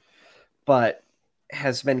scratched, but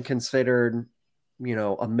has been considered,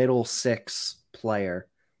 a middle six player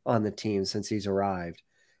on the team since he's arrived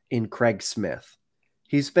in Craig Smith.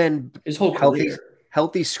 He's been his whole career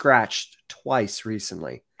healthy scratched twice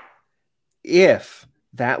recently. If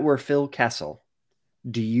that were Phil Kessel,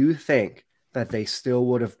 do you think that they still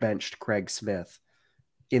would have benched Craig Smith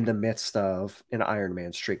in the midst of an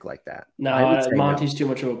Ironman streak like that? No, Monty's too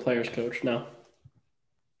much of a player's coach. No.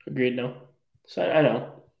 Agreed, no. So I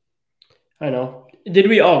know. Did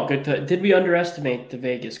we underestimate the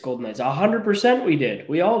Vegas Golden Knights? 100% we did.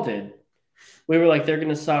 We all did. We were like, they're going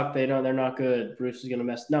to suck. They're not good. Bruce is going to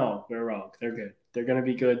mess. No, we're wrong. They're good. They're going to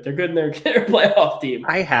be good. They're good in their playoff team.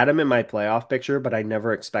 I had them in my playoff picture, but I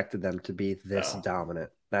never expected them to be this dominant.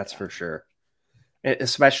 That's for sure.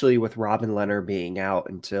 Especially with Robin Leonard being out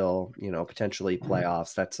until, potentially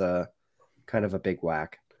playoffs. That's a kind of a big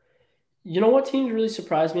whack. You know what teams really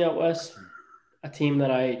surprised me out west? A team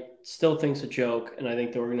that I still think's a joke, and I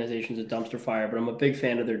think the organization's a dumpster fire, but I'm a big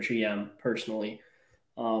fan of their GM personally.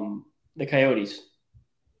 The Coyotes.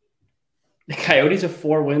 The Coyotes have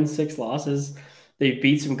 4 wins, 6 losses. They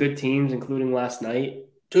beat some good teams, including last night.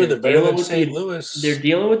 Dude, they're better than St. Louis. They're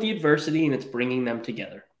dealing with the adversity, and it's bringing them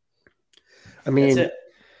together. I mean,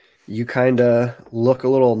 you kind of look a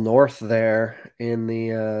little north there in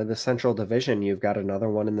the Central Division. You've got another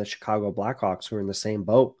one in the Chicago Blackhawks who are in the same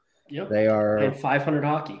boat. Yep. They are playing 500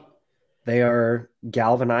 hockey. They are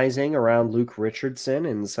galvanizing around Luke Richardson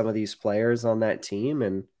and some of these players on that team,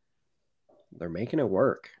 and they're making it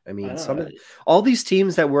work. I mean, all these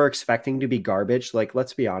teams that we're expecting to be garbage, like,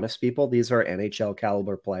 let's be honest, people, these are NHL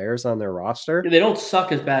caliber players on their roster. They don't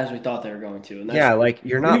suck as bad as we thought they were going to. And like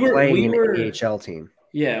you're not playing an AHL team.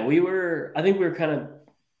 Yeah, I think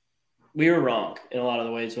we were wrong in a lot of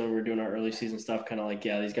the ways when we were doing our early season stuff. Kind of like,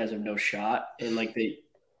 yeah, these guys have no shot. And like they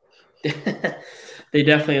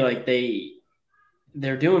definitely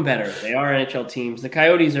they're doing better. They are NHL teams. The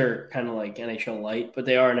Coyotes are kind of like NHL light, but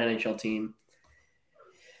they are an NHL team.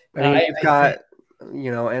 I mean, you've got,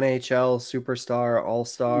 NHL superstar,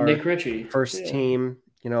 all-star, Nick Ritchie, first team,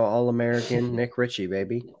 All-American Nick Ritchie,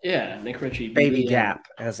 baby. Yeah, Nick Ritchie. Baby Gap,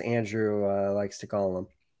 as Andrew likes to call him.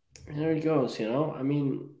 And there he goes, I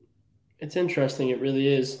mean, it's interesting. It really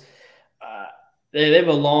is. They have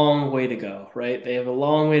a long way to go, right? They have a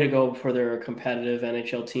long way to go before they're a competitive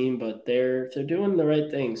NHL team, but they're doing the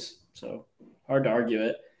right things. So hard to argue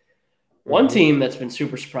it. One team that's been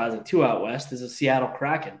super surprising too out west is the Seattle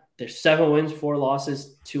Kraken. They're 7 wins, 4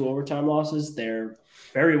 losses, 2 overtime losses. They're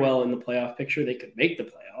very well in the playoff picture. They could make the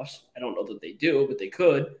playoffs. I don't know that they do, but they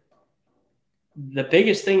could. The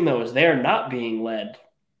biggest thing, though, is they're not being led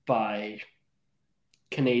by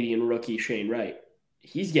Canadian rookie Shane Wright.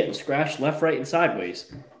 He's getting scratched left, right, and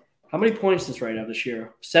sideways. How many points does Wright have this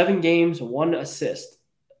year? 7 games, 1 assist.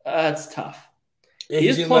 That's tough. Yeah, he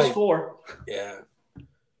is plus 4. Yeah.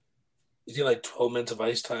 He's getting like 12 minutes of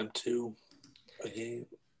ice time, too, a game.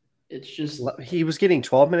 It's just... He was getting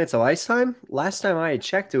 12 minutes of ice time? Last time I had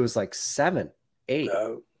checked, it was like 7, 8.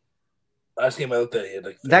 Last game I looked at, he had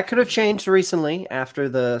like... That could have changed recently after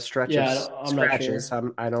the stretch of scratches. Not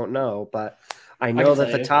sure. I don't know, but I know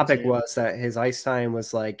that the topic was that his ice time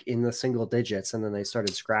was like in the single digits, and then they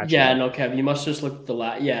started scratching. Yeah, no, Kev, you must just look at the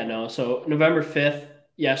last... Yeah, no. So November 5th,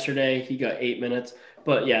 yesterday, he got 8 minutes.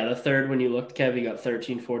 But yeah, the third, when you looked, Kev, he got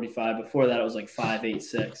 13:45. Before that, it was like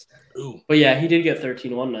 5:86. Ooh. But yeah, he did get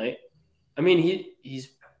 13 one night. I mean, he's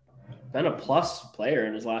been a plus player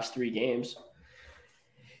in his last 3 games.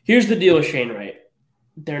 Here's the deal with Shane Wright.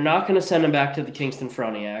 They're not going to send him back to the Kingston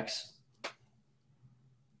Frontenacs.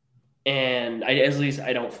 And at least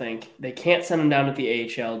I don't think. They can't send him down to the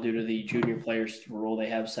AHL due to the junior players rule they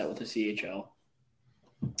have set with the CHL.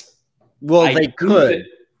 Well, they could.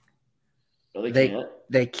 No, they can't.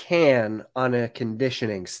 They can on a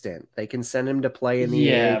conditioning stint. They can send him to play in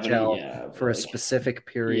the AHL for a specific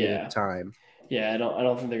period of time. Yeah, I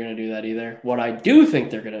don't think they're going to do that either. What I do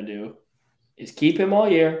think they're going to do is keep him all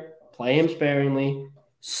year, play him sparingly,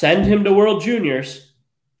 send him to World Juniors,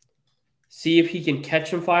 see if he can catch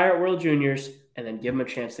some fire at World Juniors, and then give him a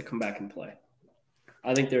chance to come back and play.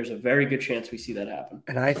 I think there's a very good chance we see that happen.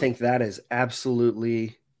 And I think that is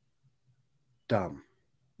absolutely dumb.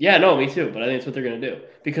 Yeah, no, me too. But I think that's what they're going to do.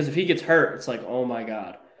 Because if he gets hurt, it's like, oh my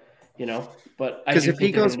God. But because if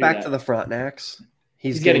he goes back to the Frontenacs,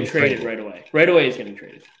 he's getting traded right away. Right away, he's getting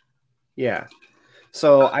traded. Yeah.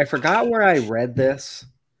 So I forgot where I read this,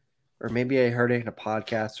 or maybe I heard it in a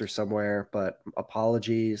podcast or somewhere, but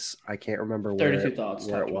apologies. I can't remember where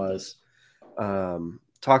it was.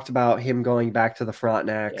 Talked about him going back to the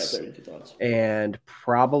Frontenacs and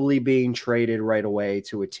probably being traded right away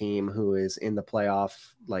to a team who is in the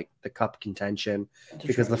playoff, like the cup contention,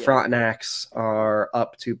 because the Frontenacs are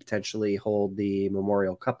up to potentially hold the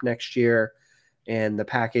Memorial Cup next year. And the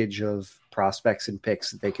package of prospects and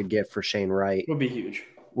picks that they could get for Shane Wright would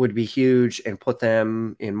be huge and put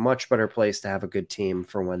them in much better place to have a good team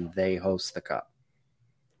for when they host the cup,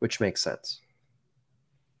 which makes sense.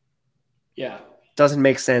 Yeah. Doesn't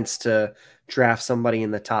make sense to draft somebody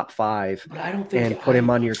in the top 5 and put him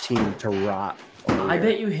on your team to rot. I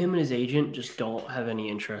bet you him and his agent just don't have any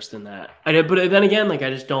interest in that. But then again, I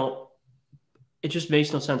just don't. It just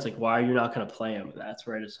makes no sense. Why are you not going to play him? That's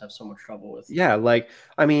where I just have so much trouble with. Yeah,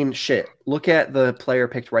 shit. Look at the player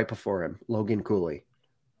picked right before him, Logan Cooley.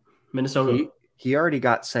 Minnesota. He already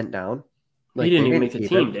got sent down. He didn't even make the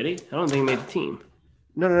team, did he? I don't think he made the team.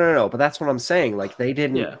 No. But that's what I'm saying. They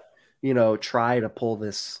didn't. Try to pull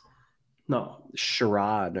this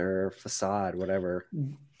charade or facade, whatever.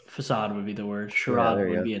 Facade would be the word. Charade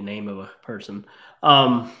would be a name of a person.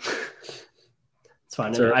 It's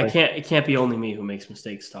fine. It can't be only me who makes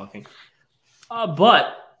mistakes talking.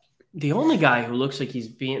 But the only guy who looks like he's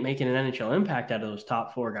making an NHL impact out of those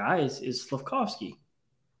top 4 guys is Slafkovsky.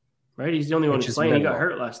 Right? He's the only one who's playing. Minimal. He got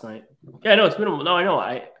hurt last night. Yeah, no, it's minimal. No, I know.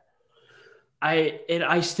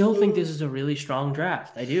 I still think this is a really strong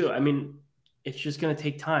draft. I do. I mean, it's just going to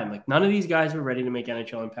take time. None of these guys are ready to make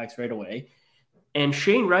NHL impacts right away. And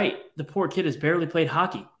Shane Wright, the poor kid, has barely played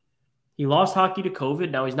hockey. He lost hockey to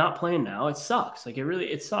COVID. Now he's not playing now. It sucks.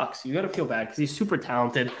 It sucks. You got to feel bad because he's super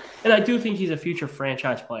talented. And I do think he's a future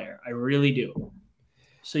franchise player. I really do.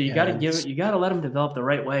 So you got to let him develop the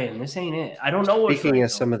right way. And this ain't it. I don't know. Speaking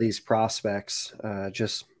of some of these prospects,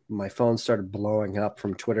 my phone started blowing up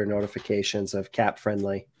from Twitter notifications of Cap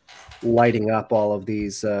Friendly lighting up all of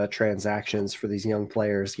these transactions for these young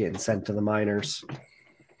players getting sent to the minors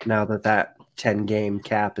now that 10-game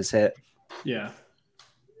cap is hit. Yeah.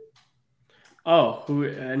 Oh,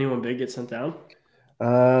 anyone big get sent down?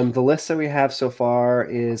 The list that we have so far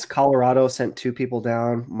is Colorado sent 2 people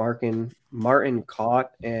down, Martin Kaut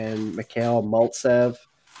and Mikhail Maltsev.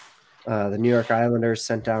 The New York Islanders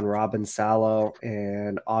sent down Robin Salo,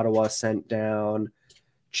 and Ottawa sent down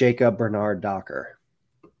Jacob Bernard Docker.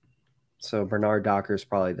 So Bernard Docker is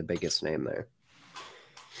probably the biggest name there.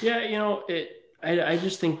 Yeah, I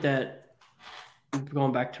just think that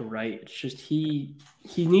going back to Wright, it's just he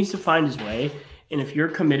needs to find his way. And if you're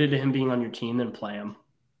committed to him being on your team, then play him.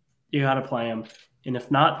 You got to play him. And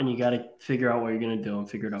if not, then you got to figure out what you're going to do and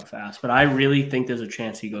figure it out fast. But I really think there's a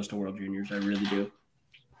chance he goes to World Juniors. I really do.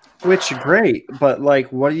 Which, great. But,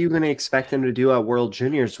 what are you going to expect him to do at World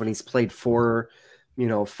Juniors when he's played 5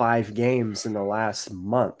 games in the last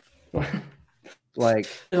month? The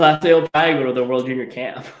last day he'll probably go to the World Junior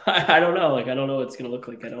camp. I don't know. I don't know what it's going to look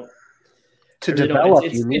like. To develop,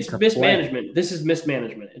 it's mismanagement. Play. This is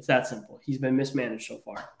mismanagement. It's that simple. He's been mismanaged so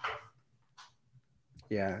far.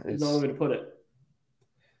 Yeah. There's no way to put it.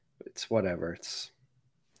 It's whatever. It's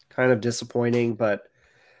kind of disappointing, but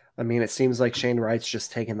it seems like Shane Wright's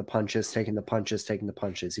just taking the punches.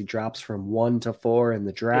 He drops from 1 to 4 in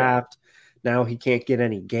the draft. Yeah. Now he can't get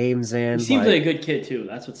any games in. He seems like a good kid too.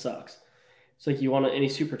 That's what sucks. It's and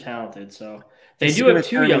he's super talented. So they do have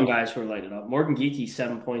 2 young guys who are lighting up. Morgan Geekie,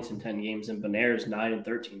 7 points in 10 games, and Beniers 9 and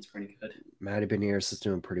 13 is pretty good. Matty Beniers is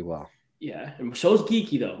doing pretty well. Yeah, and so is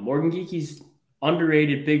Geekie though. Morgan Geekie's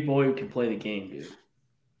underrated big boy who can play the game, dude.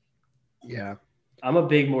 Yeah, I'm a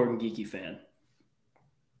big Morgan Geekie fan.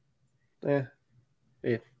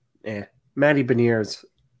 Matty Beniers,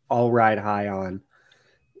 I'll ride high on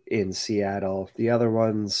in Seattle. The other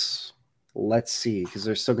ones, let's see, because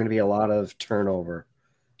there's still going to be a lot of turnover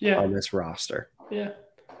on this roster. Yeah,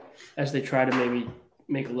 as they try to maybe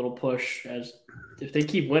make a little push. As if they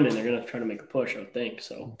keep winning, they're going to try to make a push, I would think.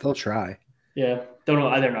 So they'll try. Yeah, don't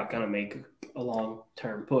know. They're not going to make a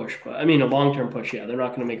long-term push, but a long-term push. Yeah, they're not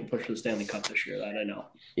going to make a push for the Stanley Cup this year. That I know.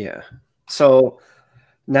 Yeah. So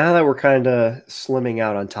now that we're kind of slimming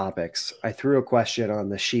out on topics, I threw a question on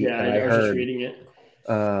the sheet. Yeah, I was just reading it.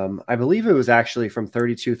 I believe it was actually from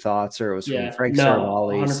 32 Thoughts, or it was from Frank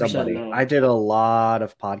Saravalli, somebody. No. I did a lot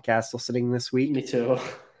of podcast listening this week. Me too.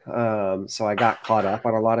 So I got caught up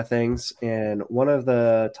on a lot of things. And one of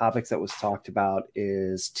the topics that was talked about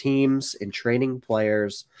is teams and trading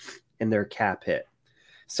players and their cap hit.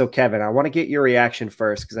 So, Kevin, I want to get your reaction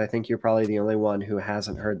first because I think you're probably the only one who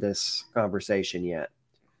hasn't heard this conversation yet.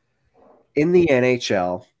 In the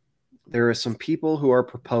NHL, there are some people who are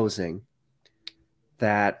proposing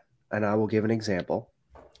that, and I will give an example.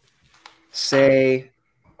 Say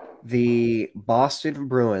the Boston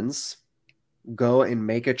Bruins go and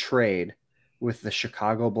make a trade with the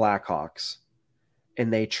Chicago Blackhawks,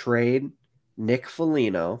 and they trade Nick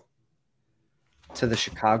Foligno to the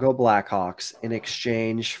Chicago Blackhawks in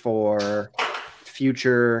exchange for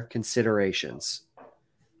future considerations,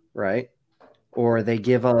 right? Or they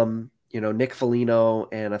give them, Nick Foligno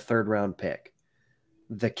and a third-round pick.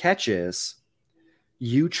 The catch is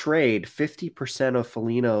you trade 50% of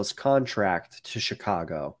Foligno's contract to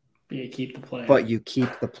Chicago, but you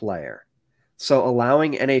keep the player. So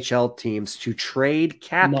allowing NHL teams to trade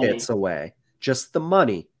cap hits away, just the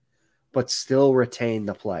money, but still retain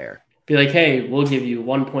the player. Be like, hey, we'll give you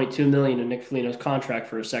 $1.2 million in Nick Foligno's contract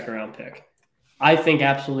for a second-round pick. I think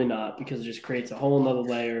absolutely not, because it just creates a whole nother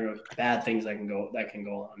layer of bad things that can go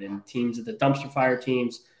on. And teams at the dumpster fire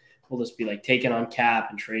teams will just be like taking on cap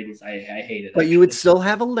and trading. I hate it. But you would still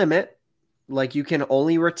have a limit. Like you can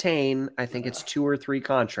only retain, I think it's 2 or 3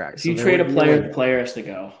 contracts. If you trade a player, the player has to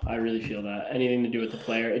go. I really feel that. Anything to do with the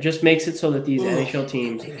player. It just makes it so that these NHL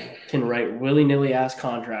teams can write willy-nilly ass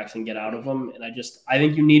contracts and get out of them. And I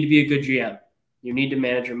think you need to be a good GM. You need to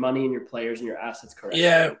manage your money and your players and your assets correctly.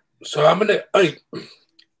 Yeah. So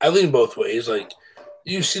I lean both ways. Like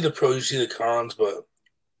you see the pros, you see the cons, but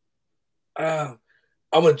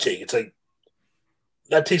I'm with Jake. It's like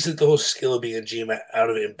that takes the whole skill of being a GM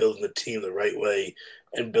out of it and building the team the right way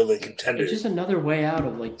and building contenders. It's just another way out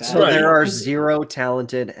of like that. So there are 0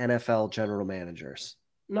 talented NFL general managers.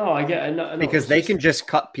 No, I get no, because they can just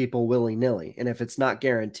cut people willy-nilly, and if it's not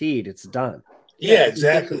guaranteed, it's done. Yeah,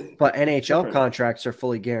 exactly. But NHL contracts are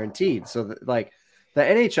fully guaranteed. So the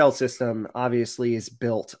NHL system obviously is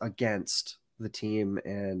built against the team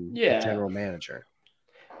and the general manager.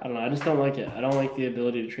 I don't know. I just don't like it. I don't like the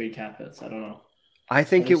ability to trade cap hits. I don't know. I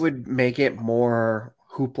think it would make it more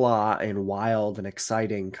hoopla and wild and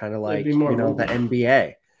exciting, kind of like, the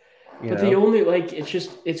NBA. The only,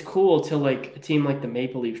 it's cool till a team like the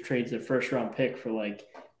Maple Leafs trades their first round pick for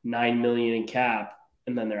 $9 million in cap,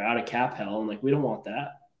 and then they're out of cap hell, and we don't want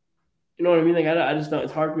that. You know what I mean? I just don't.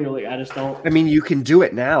 It's hard for me to I just don't. I mean, you can do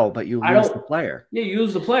it now, but you lose the player. Yeah, you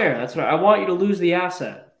lose the player. That's what I want you to lose the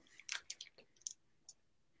asset.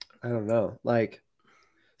 I don't know.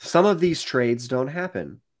 Some of these trades don't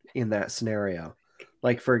happen in that scenario.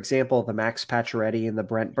 For example, the Max Pacioretty and the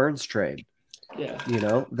Brent Burns trade.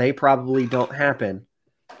 Yeah. They probably don't happen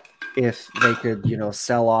if they could,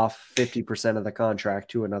 sell off 50% of the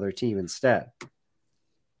contract to another team instead.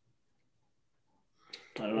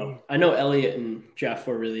 I don't know. I know Elliot and Jeff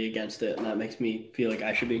were really against it, and that makes me feel like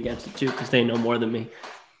I should be against it too because they know more than me.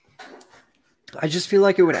 I just feel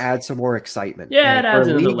like it would add some more excitement. Yeah, it adds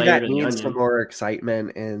another layer to the onion. Some more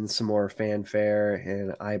excitement and some more fanfare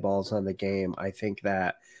and eyeballs on the game. I think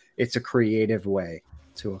that it's a creative way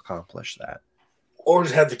to accomplish that. Or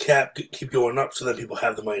just have the cap keep going up so that people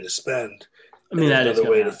have the money to spend. I mean, that is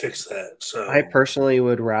another way to fix that. So I personally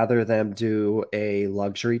would rather them do a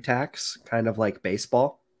luxury tax, kind of like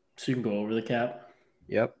baseball. So you can go over the cap?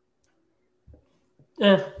 Yep.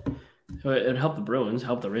 Yeah. It would help the Bruins,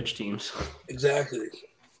 help the rich teams. Exactly.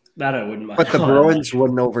 That I wouldn't mind. But the Bruins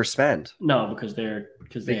wouldn't overspend. No, because they're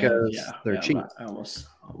cheap. I almost,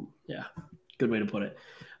 good way to put it.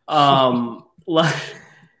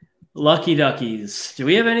 Lucky Duckies. Do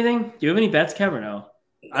we have anything? Do you have any bets, Kev, or no?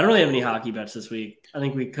 I don't really have any hockey bets this week. I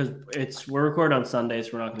think because we're recording on Sunday,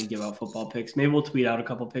 so we're not going to give out football picks. Maybe we'll tweet out a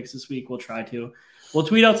couple picks this week. We'll try to. We'll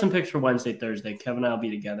tweet out some picks for Wednesday, Thursday. Kevin and I will be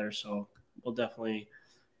together, so we'll definitely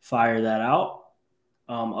fire that out.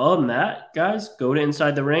 Other than that, guys, go to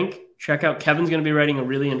Inside the Rink. Check out Kevin's going to be writing a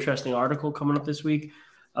really interesting article coming up this week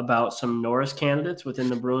about some Norris candidates within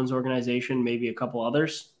the Bruins organization, maybe a couple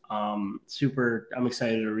others. I'm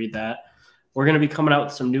excited to read that. We're going to be coming out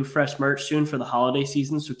with some new fresh merch soon for the holiday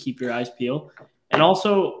season, so keep your eyes peeled. And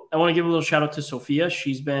also, I want to give a little shout out to Sophia.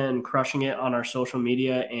 She's been crushing it on our social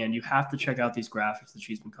media, and you have to check out these graphics that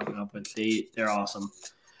she's been coming up with. They're awesome.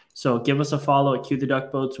 So give us a follow at Q the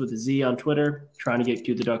Duck Boats with a Z on Twitter. Trying to get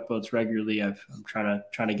Q the Duck Boats regularly. I'm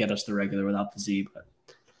trying to get us the regular without the Z, but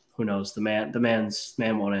who knows? The man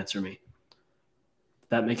won't answer me.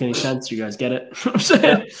 That make any sense? You guys get it? I'm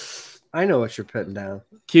saying. I know what you're putting down.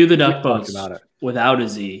 Q the Duck Talk Post about it. without a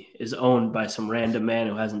Z is owned by some random man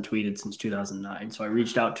who hasn't tweeted since 2009. So I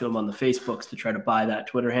reached out to him on the Facebooks to try to buy that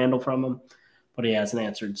Twitter handle from him, but he hasn't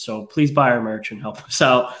answered. So please buy our merch and help us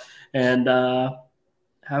out. And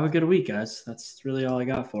have a good week, guys. That's really all I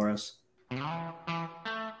got for us.